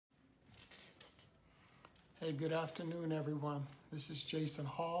Hey, good afternoon, everyone. This is Jason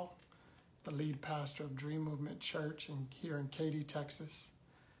Hall, the lead pastor of Dream Movement Church here in Katy, Texas.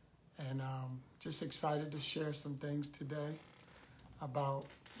 And just excited to share some things today about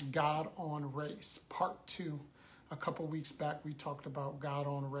God on Race, Part 2. A couple weeks back, we talked about God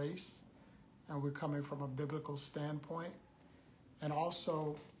on Race, and we're coming from a biblical standpoint. And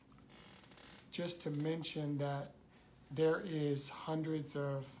also, just to mention that there is hundreds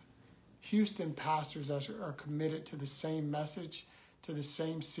of Houston pastors that are committed to the same message, to the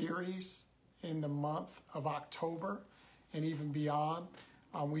same series in the month of October and even beyond.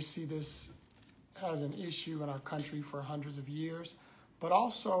 We see this as an issue in our country for hundreds of years, but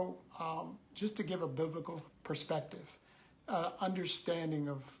also just to give a biblical perspective, understanding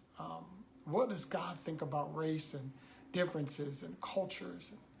of what does God think about race and differences and cultures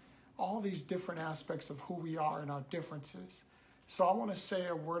and all these different aspects of who we are and our differences. So I want to say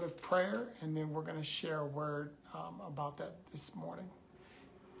a word of prayer, and then we're going to share a word about that this morning.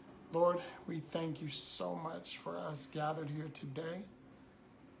 Lord, we thank you so much for us gathered here today.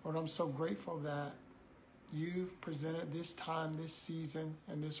 Lord, I'm so grateful that you've presented this time, this season,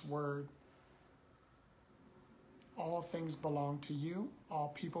 and this word. All things belong to you. All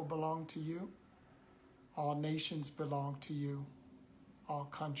people belong to you. All nations belong to you. All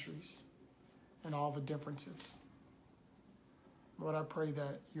countries and all the differences. Lord, I pray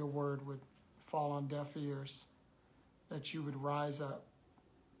that your word would fall on deaf ears, that you would rise up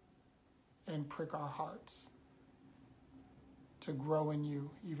and prick our hearts to grow in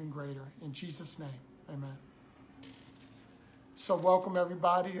you even greater. In Jesus' name, amen. So welcome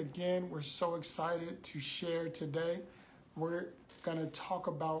everybody. Again, we're so excited to share today. We're going to talk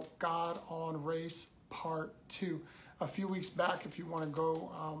about God on Race Part 2. A few weeks back, if you want to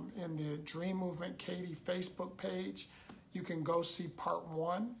go in the Dream Movement Katy Facebook page, you can go see Part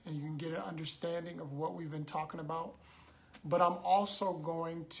 1 and you can get an understanding of what we've been talking about. But I'm also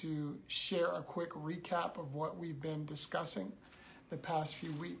going to share a quick recap of what we've been discussing the past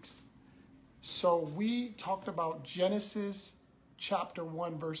few weeks. So we talked about Genesis chapter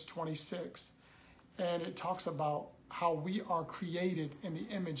 1, verse 26, and it talks about how we are created in the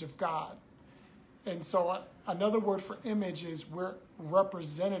image of God. And so another word for image is we're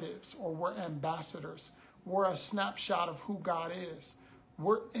representatives or we're ambassadors. We're a snapshot of who God is.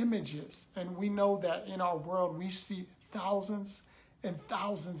 We're images. And we know that in our world, we see thousands and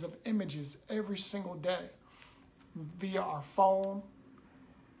thousands of images every single day via our phone,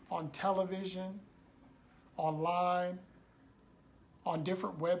 on television, online, on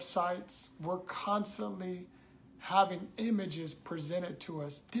different websites. We're constantly having images presented to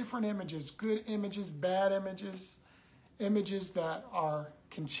us, different images, good images, bad images, images that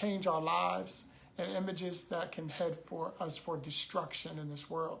can change our lives, and images that can head for us for destruction in this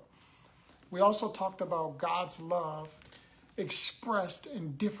world. We also talked about God's love expressed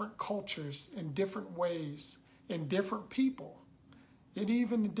in different cultures, in different ways, in different people, and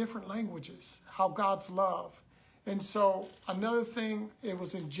even in different languages, how God's love. And so another thing, it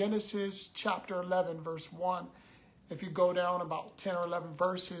was in Genesis chapter 11, verse 1. If you go down about 10 or 11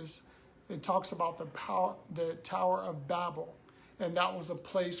 verses, it talks about the Tower of Babel. And that was a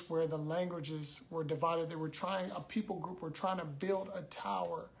place where the languages were divided. A people group were trying to build a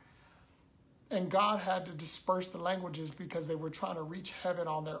tower. And God had to disperse the languages because they were trying to reach heaven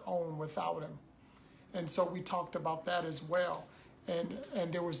on their own without him. And so we talked about that as well. And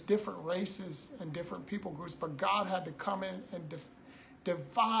there was different races and different people groups, but God had to come in and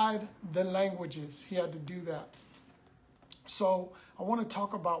divide the languages. He had to do that. So I want to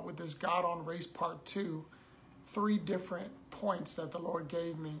talk about with this God on Race Part 2, 3 different points that the Lord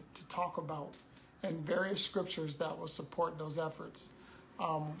gave me to talk about and various scriptures that will support those efforts.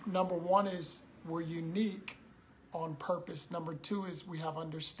 Number 1 is we're unique on purpose. Number 2 is we have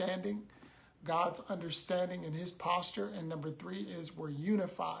understanding, God's understanding and his posture. And number 3 is we're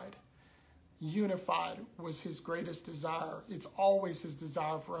unified. Unified was his greatest desire. It's always his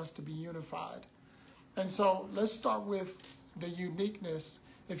desire for us to be unified. And so let's start with the uniqueness.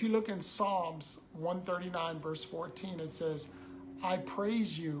 If you look in Psalms 139, verse 14, it says, I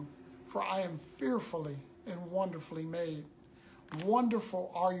praise you, for I am fearfully and wonderfully made. Wonderful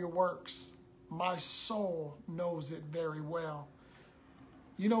are your works. My soul knows it very well.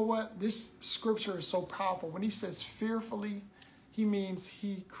 You know what? This scripture is so powerful. When he says fearfully, he means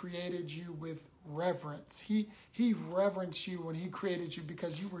he created you with reverence. He reverenced you when he created you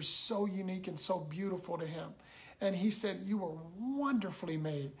because you were so unique and so beautiful to him. And he said, you were wonderfully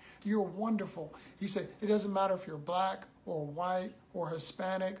made. You're wonderful. He said, it doesn't matter if you're black or white or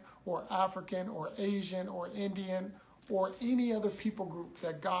Hispanic or African or Asian or Indian or any other people group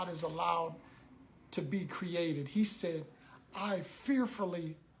that God has allowed to be created. He said, I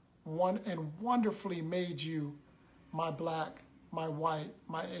fearfully and wonderfully made you, my black, my white,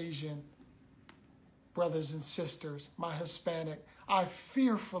 my Asian brothers and sisters, my Hispanic. I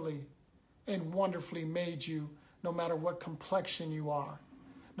fearfully and wonderfully made you, no matter what complexion you are,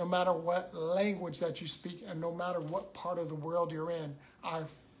 no matter what language that you speak, and no matter what part of the world you're in. I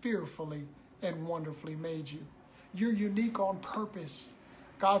fearfully and wonderfully made you. You're unique on purpose.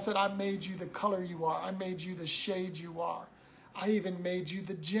 God said, I made you the color you are. I made you the shade you are. I even made you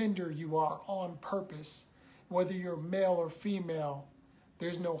the gender you are on purpose. Whether you're male or female,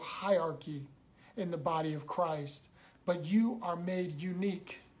 there's no hierarchy in the body of Christ. But you are made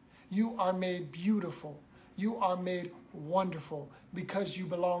unique. You are made beautiful. You are made wonderful because you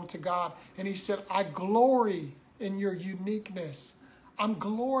belong to God. And he said, I glory in your uniqueness. I'm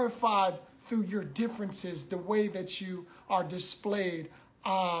glorified through your differences, the way that you are displayed.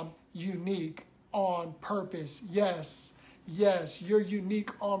 I'm unique on purpose. Yes, yes, you're unique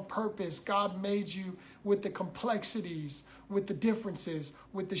on purpose. God made you with the complexities, with the differences,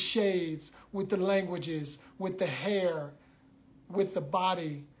 with the shades, with the languages, with the hair, with the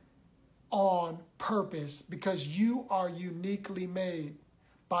body, on purpose, because you are uniquely made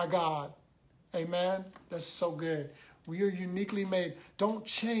by God. Amen. That's so good. We are uniquely made. Don't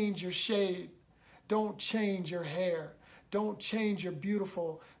change your shade. Don't change your hair. Don't change your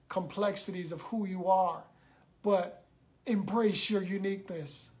beautiful complexities of who you are, but embrace your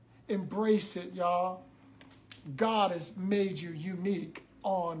uniqueness. Embrace it, y'all. God has made you unique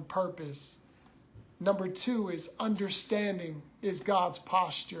on purpose. Number 2 is understanding is God's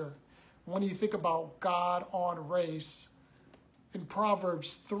posture. When you think about God on race, in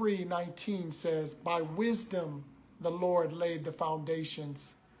Proverbs 3:19 says, by wisdom the Lord laid the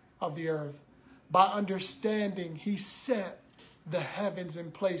foundations of the earth. By understanding, he set the heavens in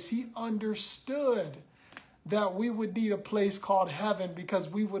place. He understood that we would need a place called heaven because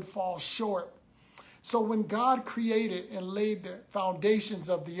we would fall short. So when God created and laid the foundations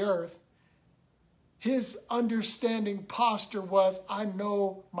of the earth, his understanding posture was, I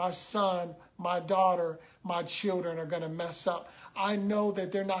know my son, my daughter, my children are going to mess up. I know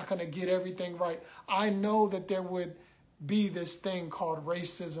that they're not going to get everything right. I know that there would be this thing called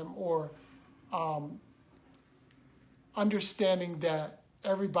racism, or understanding that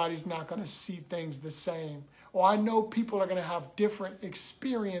everybody's not going to see things the same. Or I know people are going to have different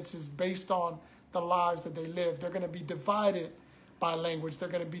experiences based on the lives that they live. They're going to be divided by language. They're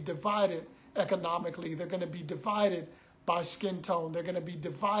going to be divided economically. They're going to be divided by skin tone. They're going to be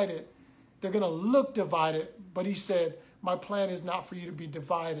divided. They're going to look divided. But he said, my plan is not for you to be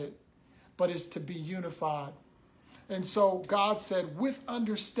divided, but it's to be unified. And so God said, with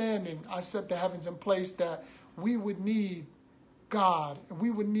understanding, I set the heavens in place, that we would need God, and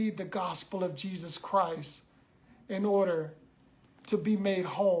we would need the gospel of Jesus Christ in order to be made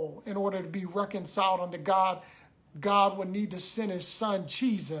whole, in order to be reconciled unto God. God would need to send his son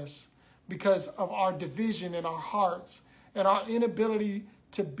Jesus because of our division in our hearts and our inability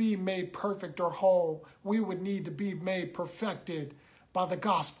to be made perfect or whole. We would need to be made perfected by the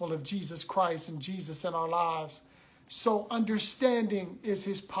gospel of Jesus Christ and Jesus in our lives. So understanding is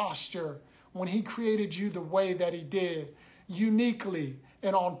his posture when he created you the way that he did, uniquely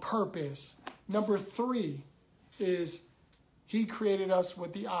and on purpose. Number 3 is he created us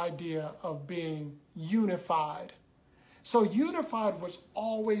with the idea of being unified. So unified was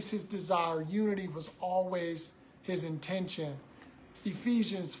always his desire. Unity was always his intention.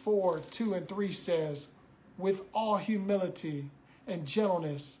 Ephesians 4:2-3 says, with all humility and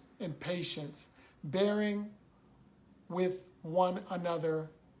gentleness and patience, bearing with one another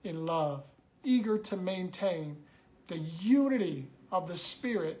in love, eager to maintain the unity of the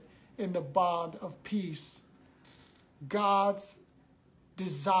Spirit in the bond of peace. God's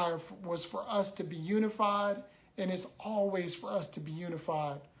desire was for us to be unified, and it's always for us to be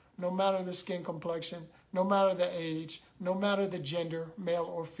unified, no matter the skin complexion, no matter the age, no matter the gender,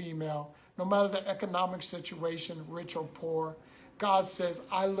 male or female, no matter the economic situation, rich or poor. God says,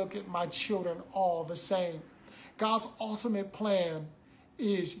 I look at my children all the same. God's ultimate plan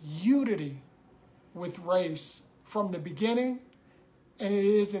is unity with race from the beginning, and it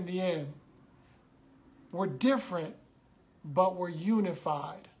is in the end. We're different, but we're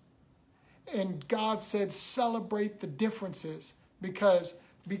unified. And God said, celebrate the differences because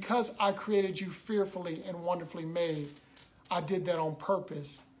I created you fearfully and wonderfully made. I did that on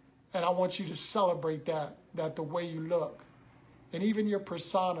purpose. And I want you to celebrate that the way you look, and even your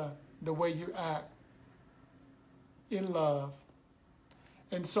persona, the way you act in love.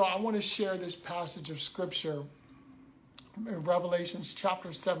 And so I want to share this passage of scripture in Revelation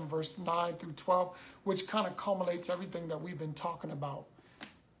chapter 7, verse 9 through 12, which kind of culminates everything that we've been talking about.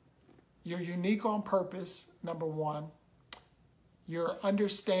 You're unique on purpose, number one. Your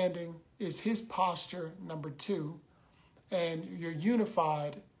understanding is his posture, number two. And you're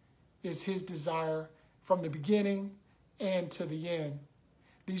unified is his desire from the beginning and to the end.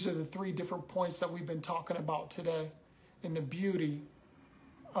 These are the three different points that we've been talking about today in the beauty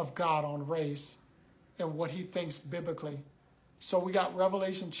of God on race and what he thinks biblically. So we got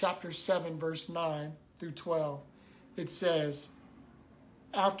Revelation chapter 7, verse 9 through 12. It says,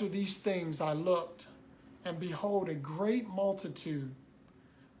 after these things I looked, and behold, a great multitude,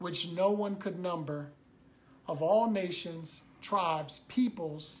 which no one could number, of all nations, tribes,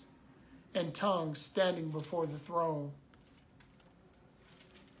 peoples, and tongues, standing before the throne,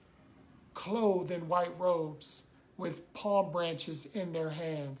 clothed in white robes, with palm branches in their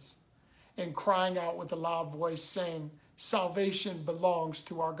hands, and crying out with a loud voice, saying, salvation belongs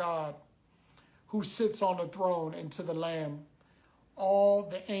to our God, who sits on the throne, and to the Lamb. All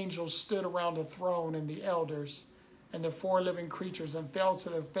the angels stood around the throne, and the elders, and the four living creatures, and fell to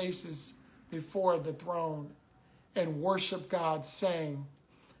their faces before the throne, and worshiped God, saying,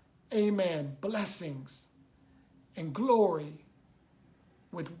 amen, blessings and glory,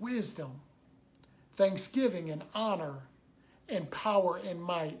 with wisdom, thanksgiving and honor, and power and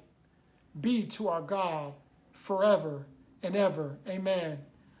might be to our God forever and ever. Amen.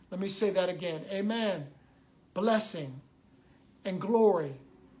 Let me say that again. Amen. Blessing and glory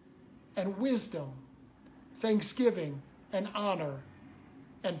and wisdom, thanksgiving and honor,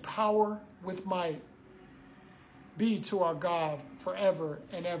 and power with might be to our God forever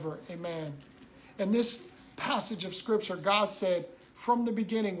and ever. Amen. In this passage of scripture, God said, from the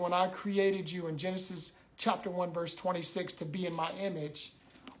beginning, when I created you in Genesis chapter 1, verse 26, to be in my image,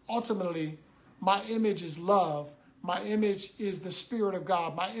 ultimately, my image is love. My image is the Spirit of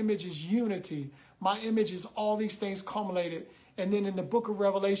God. My image is unity. My image is all these things culminated. And then in the book of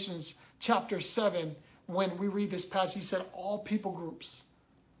Revelations, chapter 7, when we read this passage, he said, all people groups,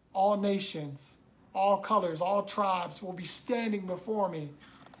 all nations, all colors, all tribes will be standing before me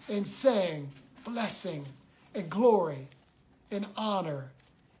and saying, blessing and glory and honor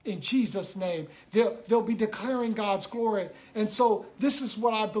in Jesus' name. They'll be declaring God's glory. And so this is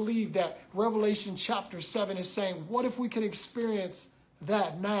what I believe that Revelation chapter 7 is saying. What if we can experience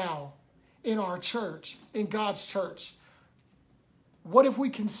that now in our church, in God's church? What if we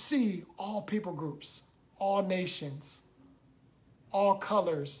can see all people groups, all nations, all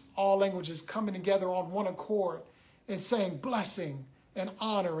colors, all languages coming together on one accord and saying blessing and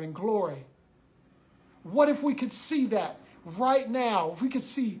honor and glory? What if we could see that right now? If we could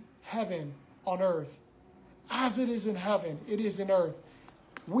see heaven on earth, as it is in heaven, it is in earth.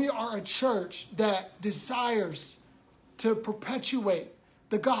 We are a church that desires to perpetuate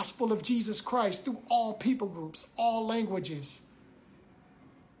the gospel of Jesus Christ through all people groups, all languages,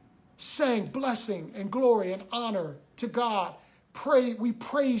 saying blessing and glory and honor to God. We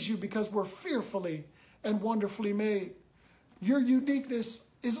praise you because we're fearfully and wonderfully made. Your uniqueness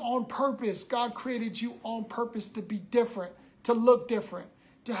is on purpose. God created you on purpose to be different, to look different,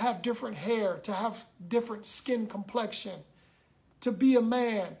 to have different hair, to have different skin complexion, to be a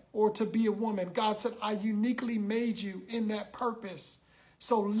man or to be a woman. God said, I uniquely made you in that purpose.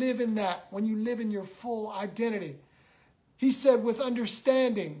 So live in that when you live in your full identity. He said, with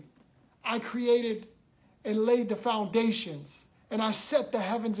understanding, I created and laid the foundations, and I set the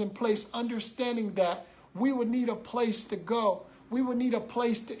heavens in place, understanding that we would need a place to go. We would need a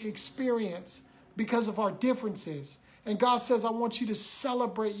place to experience because of our differences. And God says, I want you to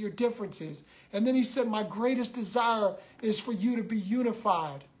celebrate your differences. And then he said, my greatest desire is for you to be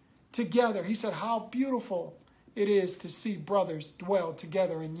unified together. He said, how beautiful it is to see brothers dwell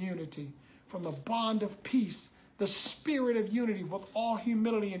together in unity. From the bond of peace, the spirit of unity with all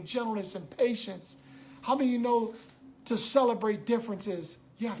humility and gentleness and patience. How many of you know to celebrate differences,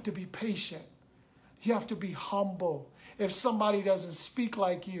 you have to be patient. You have to be humble. If somebody doesn't speak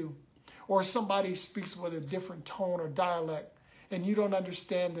like you, or somebody speaks with a different tone or dialect, and you don't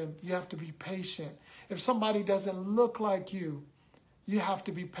understand them, you have to be patient. If somebody doesn't look like you, you have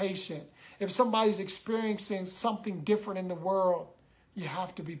to be patient. If somebody's experiencing something different in the world, you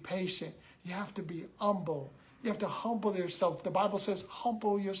have to be patient. You have to be humble. You have to humble yourself. The Bible says,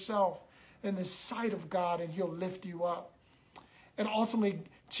 humble yourself in the sight of God, and he'll lift you up. And ultimately,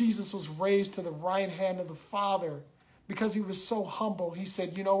 Jesus was raised to the right hand of the Father because he was so humble. He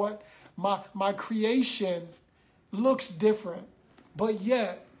said, you know what? My creation looks different, but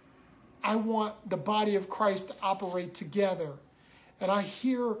yet I want the body of Christ to operate together. And I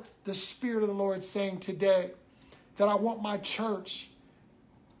hear the Spirit of the Lord saying today that I want my church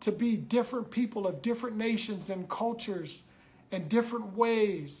to be different people of different nations and cultures and different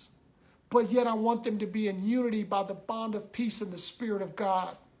ways. But yet I want them to be in unity by the bond of peace and the Spirit of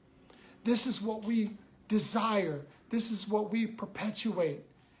God. This is what we desire. This is what we perpetuate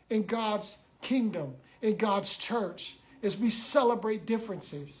in God's kingdom, in God's church, as we celebrate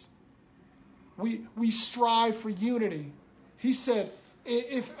differences. We strive for unity. He said,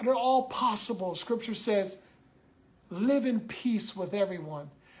 if at all possible, Scripture says, live in peace with everyone.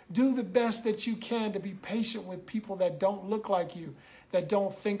 Do the best that you can to be patient with people that don't look like you, that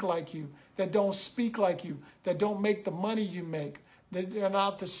don't think like you, that don't speak like you, that don't make the money you make, that are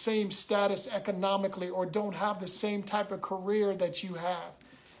not the same status economically or don't have the same type of career that you have.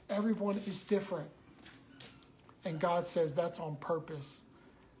 Everyone is different. And God says that's on purpose.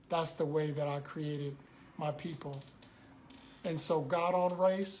 That's the way that I created my people. And so God on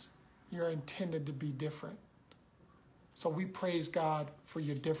race, you're intended to be different. So we praise God for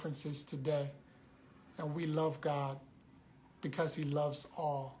your differences today. And we love God because he loves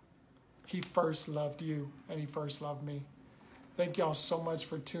all. He first loved you and he first loved me. Thank y'all so much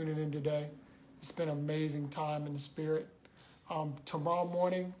for tuning in today. It's been an amazing time in the Spirit. Tomorrow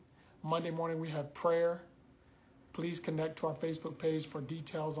morning, Monday morning, we have prayer. Please connect to our Facebook page for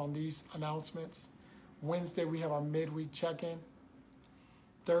details on these announcements. Wednesday, we have our midweek check-in.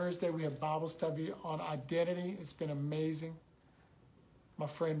 Thursday, we have Bible study on identity. It's been amazing. My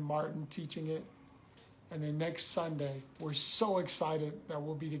friend Martin teaching it. And then next Sunday, we're so excited that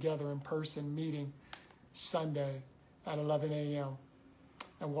we'll be together in person meeting Sunday at 11 a.m.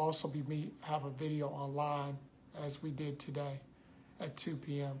 And we'll also have a video online as we did today at 2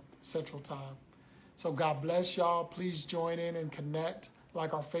 p.m. Central Time. So God bless y'all. Please join in and connect,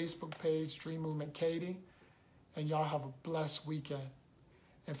 like our Facebook page, Dream Movement Katy. And y'all have a blessed weekend.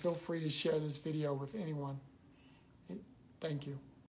 And feel free to share this video with anyone. Thank you.